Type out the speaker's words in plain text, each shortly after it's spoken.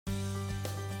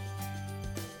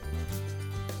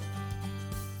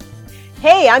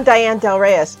Hey, I'm Diane Del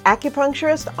Reyes,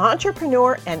 acupuncturist,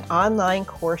 entrepreneur, and online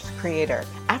course creator.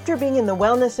 After being in the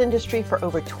wellness industry for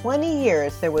over 20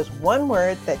 years, there was one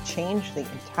word that changed the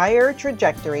entire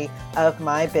trajectory of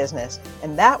my business,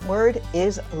 and that word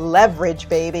is leverage,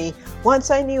 baby. Once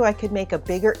I knew I could make a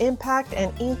bigger impact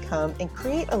and income and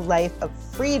create a life of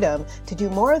freedom to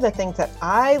do more of the things that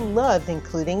I loved,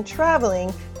 including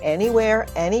traveling anywhere,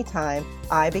 anytime,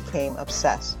 I became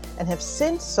obsessed and have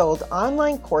since sold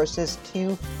online courses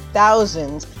to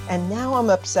thousands. And now I'm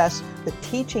obsessed with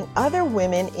teaching other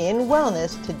women in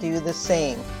wellness to do the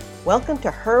same. Welcome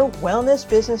to Her Wellness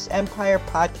Business Empire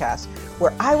podcast,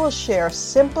 where I will share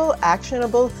simple,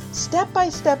 actionable,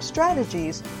 step-by-step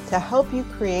strategies to help you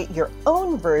create your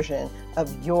own version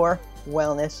of your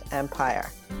wellness empire.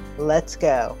 Let's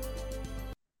go.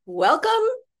 Welcome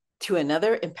to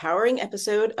another empowering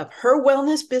episode of Her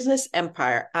Wellness Business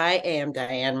Empire. I am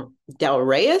Diane Del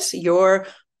Reyes,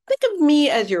 think of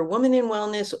me as your woman in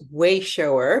wellness way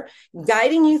shower,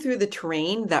 guiding you through the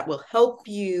terrain that will help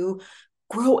you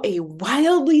grow a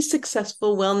wildly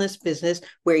successful wellness business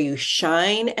where you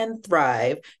shine and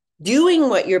thrive, doing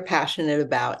what you're passionate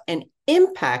about and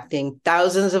impacting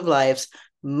thousands of lives,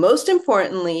 most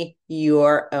importantly,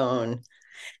 your own.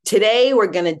 Today, we're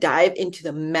going to dive into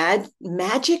the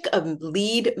magic of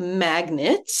lead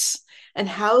magnets and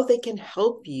how they can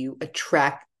help you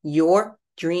attract your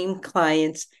dream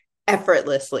clients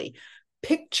effortlessly.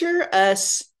 Picture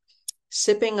us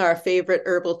sipping our favorite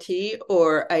herbal tea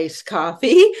or iced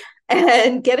coffee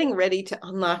and getting ready to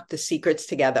unlock the secrets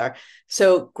together.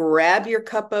 So grab your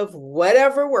cup of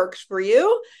whatever works for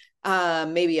you,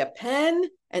 maybe a pen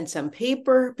and some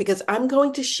paper, because I'm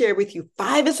going to share with you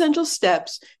 5 essential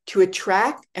steps to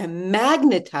attract and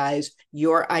magnetize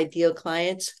your ideal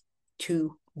clients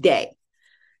today.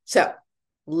 So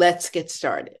let's get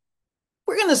started.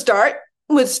 We're going to start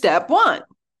with step 1.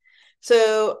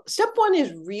 So step 1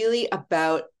 is really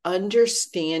about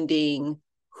understanding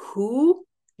who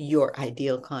your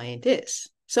ideal client is.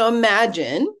 So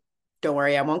imagine, don't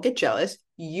worry, I won't get jealous,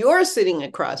 you're sitting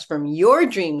across from your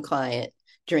dream client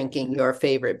drinking your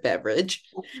favorite beverage,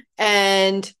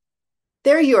 and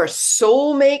they're your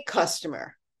soulmate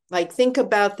customer. Like, think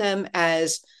about them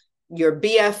as your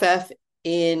BFF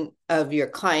of your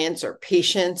clients or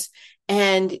patients,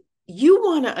 and you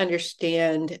want to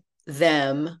understand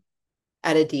them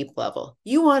at a deep level.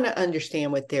 You want to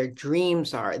understand what their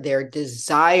dreams are, their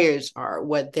desires are,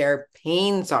 what their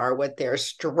pains are, what their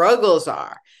struggles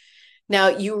are. Now,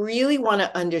 you really want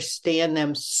to understand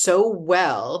them so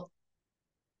well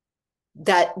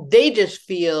that they just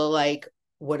feel like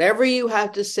whatever you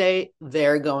have to say,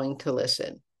 they're going to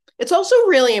listen. It's also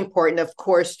really important, of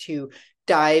course, to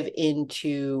dive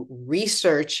into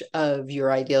research of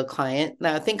your ideal client.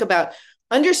 Now, think about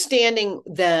understanding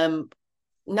them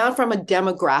not from a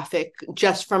demographic,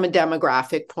 just from a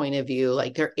demographic point of view,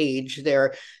 like their age,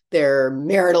 their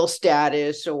marital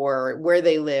status, or where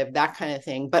they live, that kind of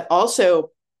thing. But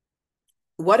also,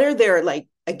 what are their, like,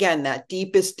 again, that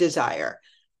deepest desire?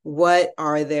 What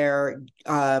are their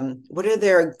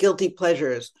guilty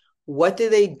pleasures? What do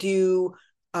they do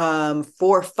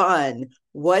for fun?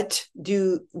 What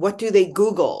do they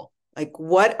Google? Like,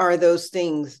 what are those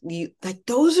things?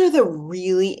 Those are the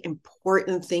really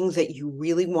important things that you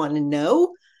really want to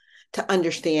know to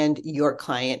understand your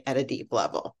client at a deep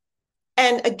level.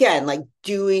 And again, like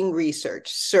doing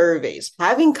research, surveys,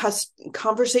 having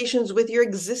conversations with your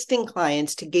existing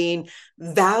clients to gain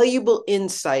valuable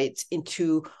insights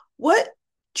into what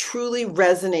truly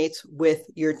resonates with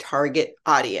your target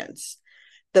audience.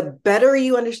 The better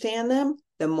you understand them,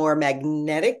 the more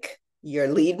magnetic your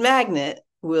lead magnet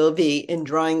will be in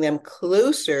drawing them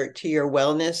closer to your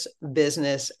wellness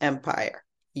business empire,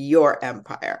 your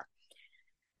empire.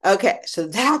 Okay, so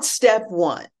that's step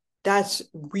 1. That's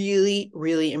really,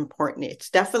 really important. It's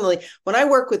definitely, when I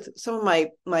work with some of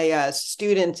my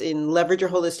students in Leverage Your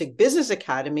Holistic Business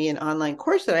Academy, an online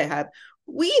course that I have,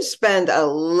 we spend a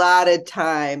lot of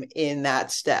time in that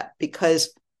step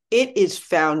because it is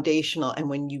foundational. And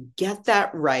when you get that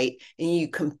right,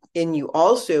 and you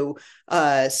also,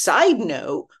 side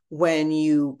note, when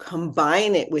you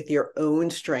combine it with your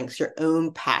own strengths, your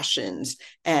own passions,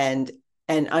 and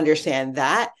understand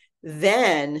that,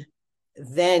 then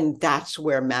that's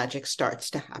where magic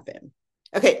starts to happen.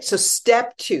 Okay, so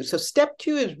step 2. So step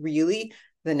 2 is really,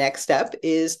 the next step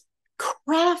is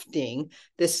crafting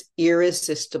this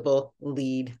irresistible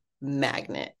lead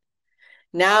magnet.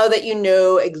 Now that you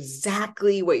know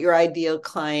exactly what your ideal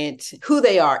client, who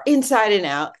they are inside and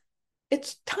out,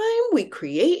 it's time we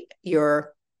create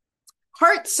your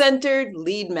heart-centered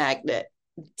lead magnet.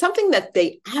 something that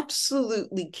they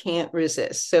absolutely can't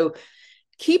resist. So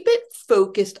keep it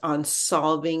focused on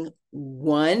solving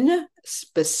one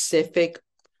specific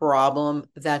problem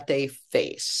that they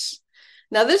face.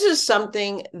 Now, this is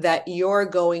something that you're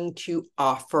going to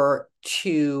offer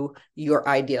to your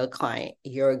ideal client.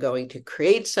 You're going to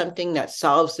create something that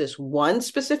solves this one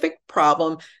specific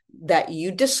problem that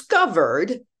you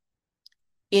discovered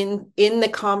in the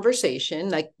conversation.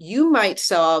 Like, you might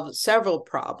solve several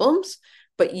problems,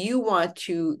 but you want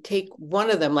to take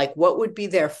one of them, like what would be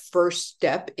their first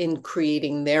step in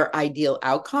creating their ideal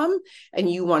outcome, and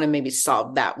you want to maybe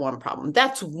solve that one problem.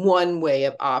 That's one way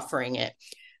of offering it.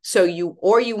 So you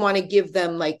want to give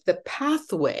them like the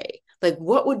pathway, like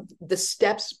what would the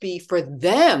steps be for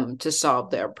them to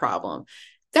solve their problem.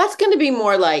 That's going to be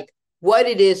more like what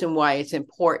it is and why it's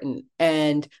important.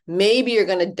 And maybe you're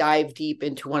going to dive deep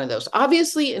into one of those.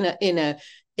 Obviously, in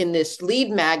this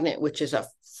lead magnet, which is a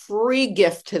free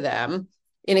gift to them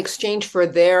in exchange for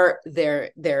their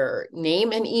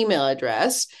name and email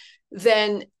address,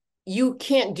 then you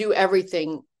can't do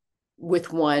everything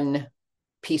with one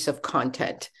piece of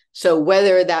content. So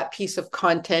whether that piece of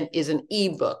content is an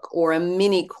ebook or a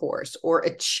mini course or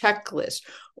a checklist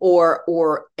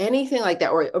or anything like that,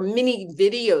 or a mini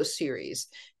video series,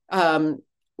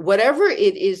 whatever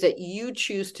it is that you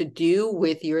choose to do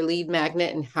with your lead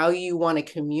magnet and how you want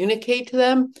to communicate to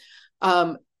them,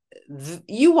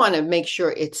 you want to make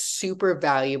sure it's super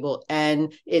valuable,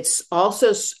 and it's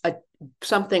also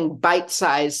something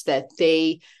bite-sized that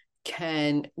they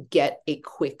can get a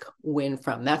quick win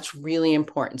from. That's really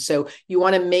important. So you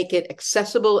want to make it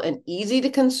accessible and easy to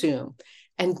consume.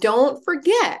 And don't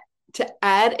forget to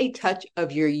add a touch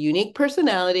of your unique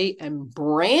personality and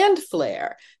brand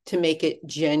flair to make it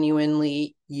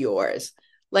genuinely yours.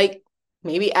 Like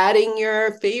maybe adding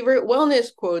your favorite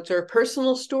wellness quotes or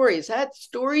personal stories. That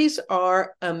stories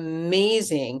are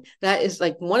amazing. That is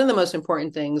like one of the most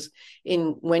important things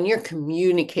in when you're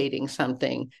communicating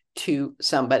something to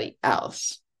somebody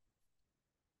else.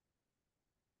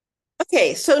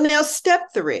 Okay, so now step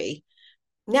 3.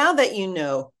 Now that you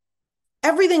know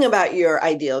everything about your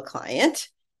ideal client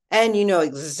and you know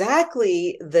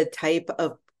exactly the type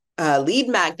of lead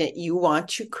magnet you want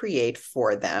to create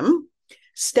for them,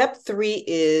 step 3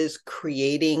 is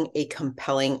creating a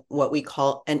compelling, what we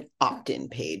call an opt-in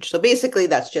page. So basically,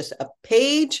 that's just a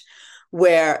page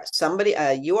where somebody,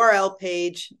 a URL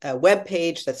page, a web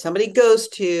page that somebody goes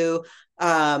to,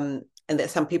 and that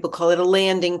some people call it a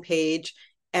landing page.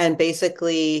 And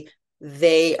basically,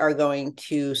 they are going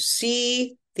to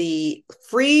see the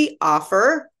free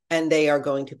offer and they are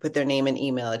going to put their name and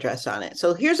email address on it.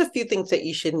 So here's a few things that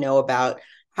you should know about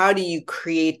how do you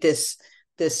create this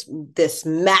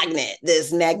magnet,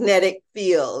 this magnetic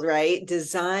field, right?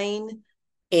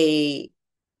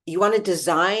 You want to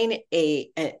design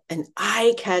an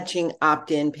eye-catching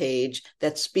opt-in page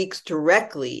that speaks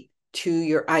directly to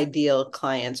your ideal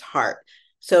client's heart.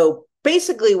 So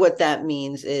basically what that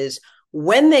means is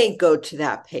when they go to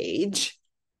that page,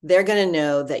 they're going to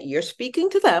know that you're speaking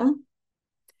to them,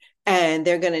 and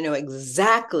they're going to know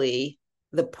exactly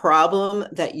the problem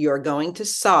that you're going to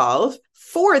solve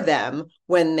for them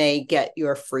when they get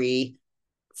your free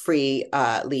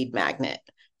lead magnet.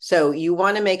 So you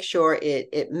want to make sure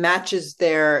it matches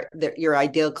your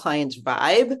ideal client's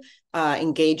vibe,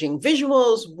 engaging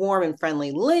visuals, warm and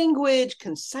friendly language,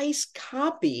 concise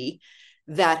copy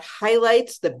that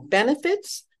highlights the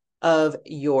benefits of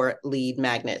your lead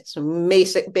magnet. So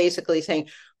basically saying,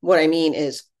 what I mean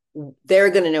is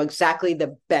they're going to know exactly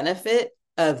the benefit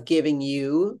of giving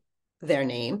you their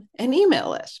name and email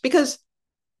list. Because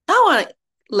I want to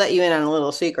let you in on a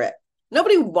little secret.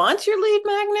 Nobody wants your lead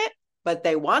magnet, but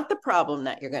they want the problem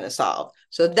that you're going to solve.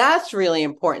 So that's really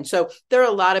important. So there are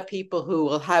a lot of people who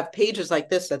will have pages like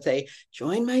this that say,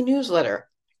 join my newsletter.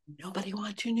 Nobody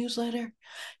wants your newsletter.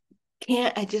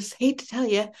 I just hate to tell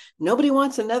you, nobody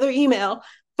wants another email,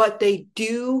 but they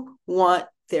do want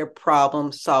their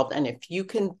problem solved. And if you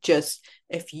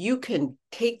can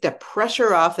take the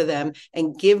pressure off of them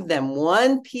and give them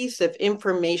one piece of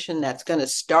information that's going to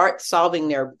start solving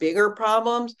their bigger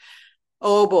problems,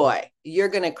 oh boy, you're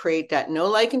going to create that know,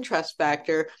 like, and trust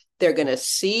factor. They're going to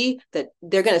see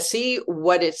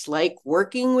what it's like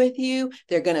working with you.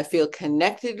 They're going to feel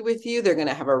connected with you. They're going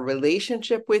to have a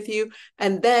relationship with you.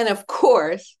 And then, of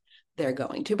course, they're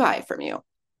going to buy from you.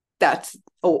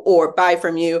 Or buy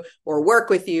from you or work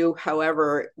with you,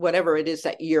 whatever it is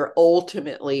that you're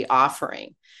ultimately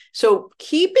offering. So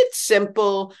keep it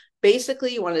simple.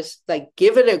 Basically, you want to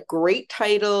give it a great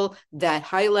title that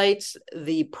highlights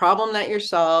the problem that you're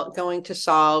going to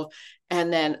solve,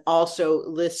 and then also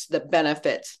lists the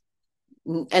benefits.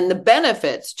 And the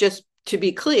benefits, just to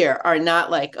be clear, are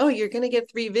not like, oh, you're going to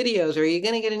get 3 videos or you're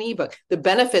going to get an ebook. The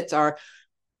benefits are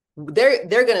they're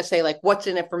going to say, like, what's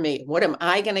in it for me? What am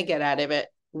I going to get out of it?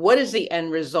 What is the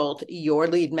end result your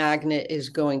lead magnet is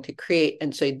going to create?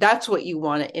 And so that's what you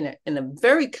want to, in a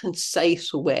very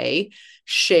concise way,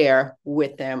 share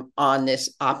with them on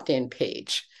this opt-in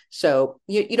page. So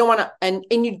you don't want to, and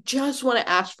you just want to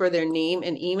ask for their name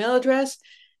and email address,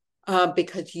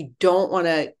 because you don't want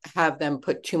to have them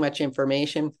put too much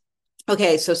information.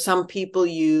 Okay, so some people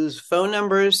use phone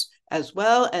numbers as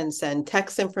well and send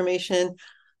text information.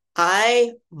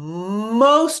 I,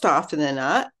 most often than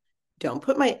not, don't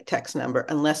put my text number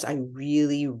unless I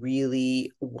really,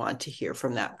 really want to hear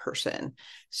from that person.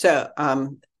 So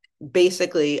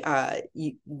basically,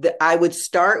 I would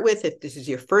start with, if this is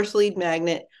your first lead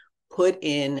magnet, put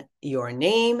in your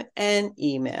name and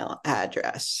email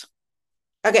address.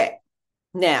 Okay,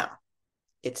 now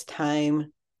it's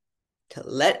time to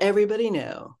let everybody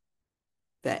know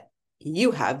that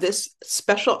you have this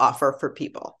special offer for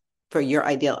people, for your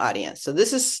ideal audience. So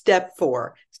this is step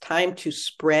 4. It's time to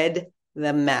spread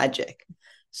the magic.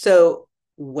 So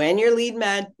when your lead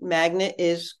magnet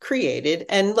is created,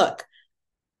 and look,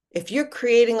 if you're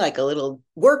creating like a little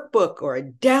workbook or a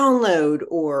download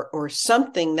or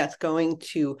something that's going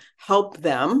to help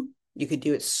them, you could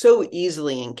do it so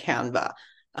easily in Canva.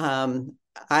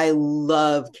 I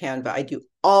love Canva. I do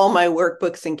all my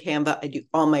workbooks in Canva. I do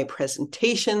all my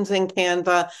presentations in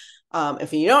Canva.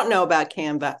 If you don't know about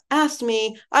Canva, ask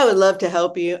me. I would love to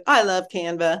help you. I love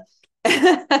Canva.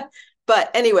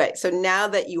 But anyway, so now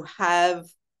that you have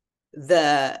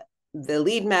the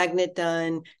lead magnet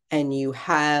done and you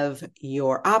have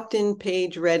your opt-in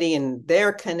page ready and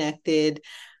they're connected,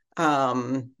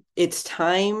 it's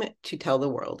time to tell the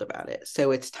world about it.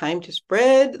 So it's time to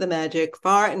spread the magic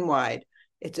far and wide.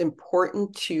 It's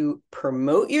important to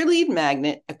promote your lead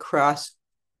magnet across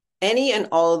any and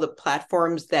all of the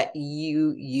platforms that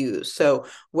you use. So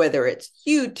whether it's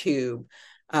YouTube,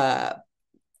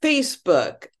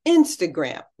 Facebook,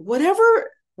 Instagram,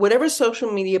 whatever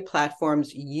social media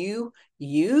platforms you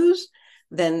use,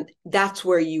 then that's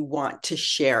where you want to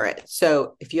share it.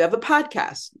 So if you have a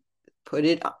podcast,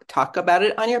 talk about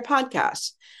it on your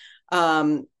podcast.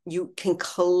 You can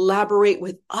collaborate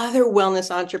with other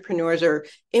wellness entrepreneurs or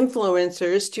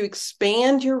influencers to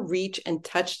expand your reach and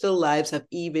touch the lives of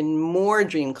even more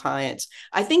dream clients.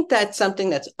 I think that's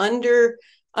something that's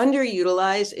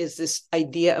underutilized, is this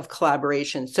idea of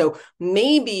collaboration. So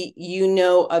maybe you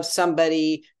know of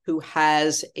somebody who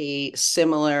has a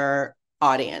similar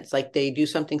audience, like they do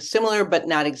something similar, but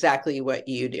not exactly what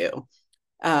you do.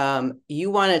 You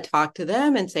want to talk to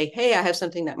them and say, hey, I have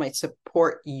something that might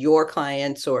support your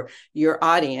clients or your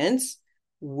audience.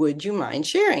 Would you mind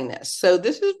sharing this? So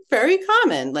this is very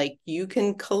common. Like, you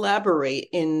can collaborate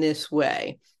in this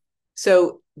way.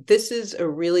 So this is a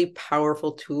really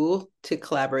powerful tool to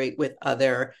collaborate with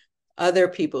other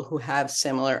people who have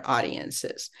similar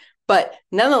audiences. But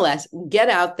nonetheless, get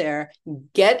out there,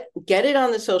 get it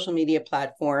on the social media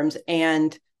platforms,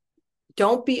 and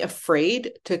don't be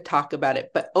afraid to talk about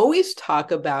it, but always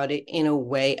talk about it in a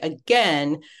way,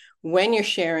 again, when you're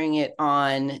sharing it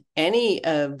on any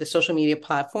of the social media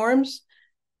platforms,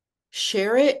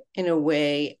 share it in a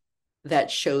way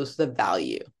that shows the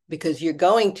value, because you're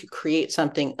going to create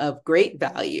something of great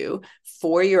value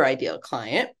for your ideal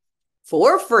client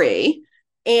for free.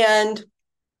 And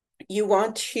you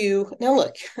want to, now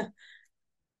look,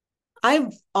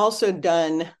 I also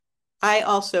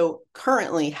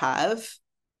currently have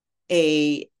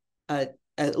a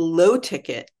low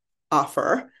ticket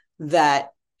offer that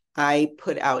I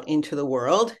put out into the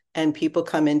world, and people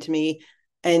come into me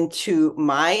and to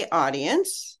my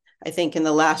audience. I think in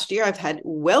the last year, I've had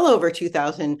well over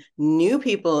 2,000 new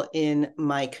people in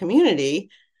my community,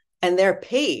 and they're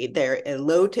paid. They're a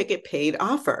low ticket paid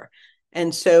offer.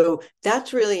 And so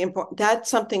that's really important. That's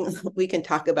something we can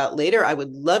talk about later. I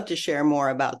would love to share more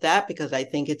about that, because I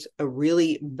think it's a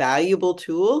really valuable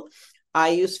tool. I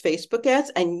use Facebook ads,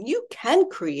 and you can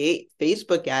create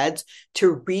Facebook ads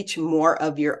to reach more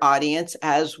of your audience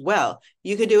as well.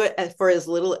 You could do it for as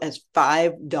little as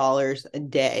 $5 a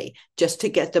day, just to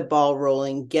get the ball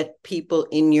rolling, get people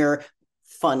in your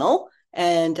funnel.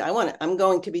 And I'm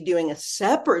going to be doing a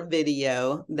separate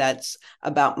video that's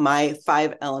about my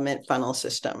 5-element funnel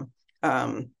system.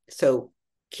 So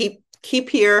keep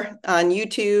here on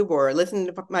YouTube or listen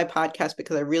to my podcast,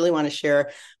 because I really want to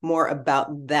share more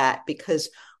about that. Because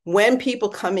when people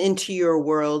come into your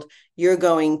world, you're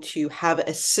going to have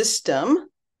a system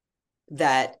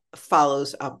that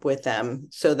follows up with them,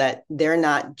 so that they're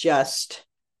not just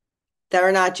that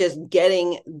are not just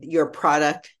getting your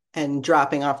product and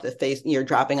dropping off the face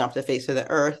of the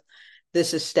earth.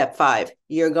 This is step 5.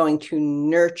 You're going to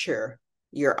nurture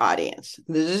your audience.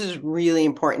 This is really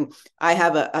important. I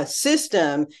have a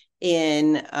system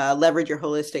in Leverage Your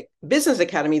Holistic Business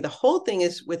Academy. The whole thing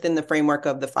is within the framework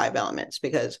of the 5 elements,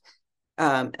 because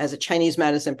as a Chinese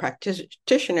medicine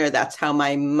practitioner, that's how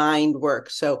my mind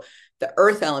works. So the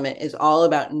earth element is all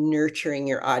about nurturing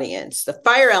your audience. The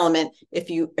fire element, if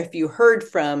you heard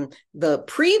from the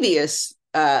previous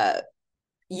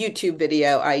YouTube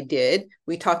video I did,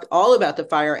 we talked all about the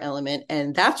fire element,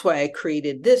 and that's why I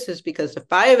created this, is because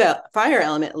the fire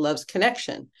element loves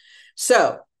connection.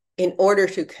 So in order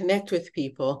to connect with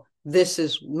people, this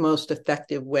is the most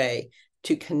effective way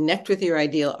to connect with your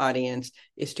ideal audience,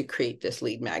 is to create this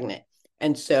lead magnet.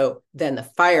 And so then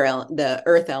the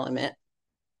earth element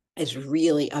is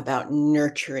really about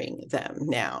nurturing them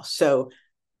now. So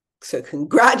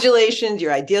congratulations,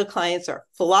 your ideal clients are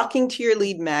flocking to your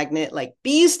lead magnet like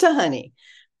bees to honey.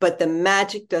 But the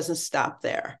magic doesn't stop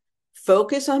there.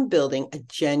 Focus on building a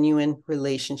genuine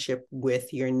relationship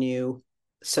with your new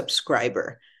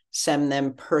subscriber. Send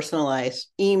them personalized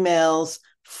emails,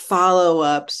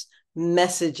 follow-ups,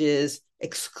 messages,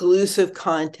 exclusive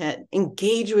content.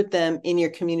 Engage with them in your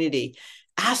community.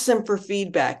 Ask them for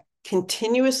feedback.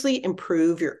 Continuously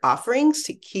improve your offerings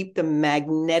to keep the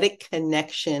magnetic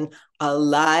connection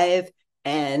alive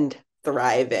and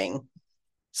thriving.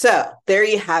 So there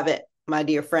you have it, my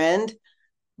dear friend.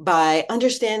 By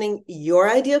understanding your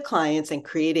ideal clients and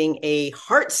creating a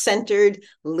heart-centered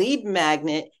lead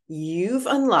magnet, you've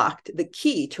unlocked the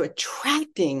key to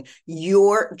attracting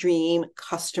your dream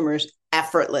customers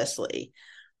effortlessly.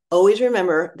 Always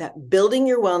remember that building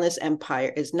your wellness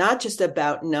empire is not just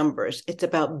about numbers. It's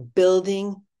about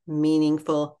building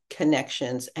meaningful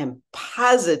connections and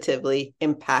positively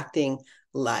impacting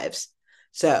lives.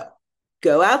 So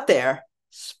go out there,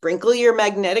 sprinkle your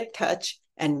magnetic touch,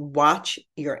 and watch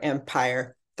your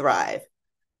empire thrive.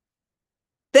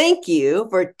 Thank you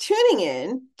for tuning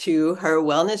in to Her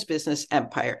Wellness Business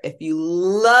Empire. If you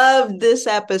loved this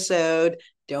episode,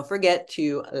 don't forget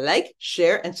to like,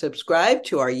 share, and subscribe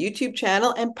to our YouTube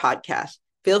channel and podcast.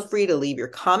 Feel free to leave your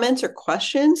comments or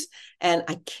questions, and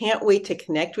I can't wait to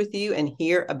connect with you and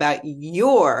hear about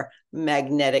your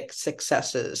magnetic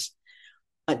successes.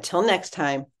 Until next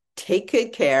time, take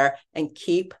good care and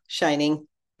keep shining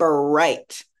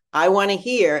bright. I want to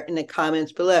hear in the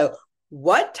comments below,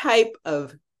 what type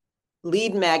of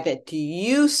lead magnet do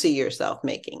you see yourself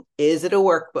making? Is it a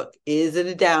workbook? Is it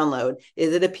a download?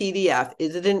 Is it a PDF?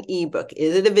 Is it an ebook?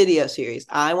 Is it a video series?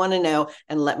 I want to know,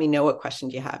 and let me know what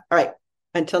questions you have. All right.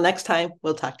 Until next time,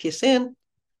 we'll talk to you soon.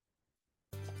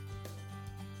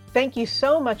 Thank you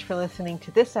so much for listening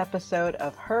to this episode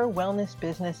of Her Wellness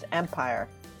Business Empire.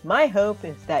 My hope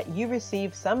is that you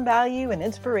receive some value and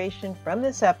inspiration from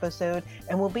this episode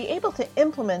and will be able to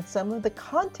implement some of the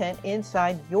content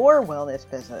inside your wellness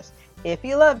business. If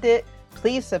you loved it,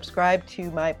 please subscribe to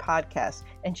my podcast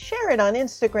and share it on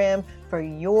Instagram for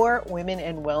your women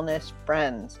in wellness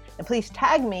friends. And please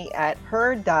tag me at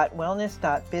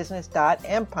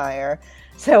her.wellness.business.empire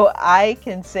so I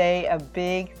can say a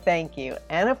big thank you.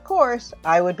 And of course,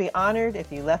 I would be honored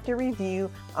if you left a review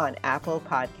on Apple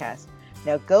Podcasts.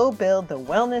 Now go build the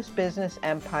wellness business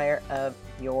empire of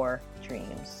your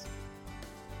dreams.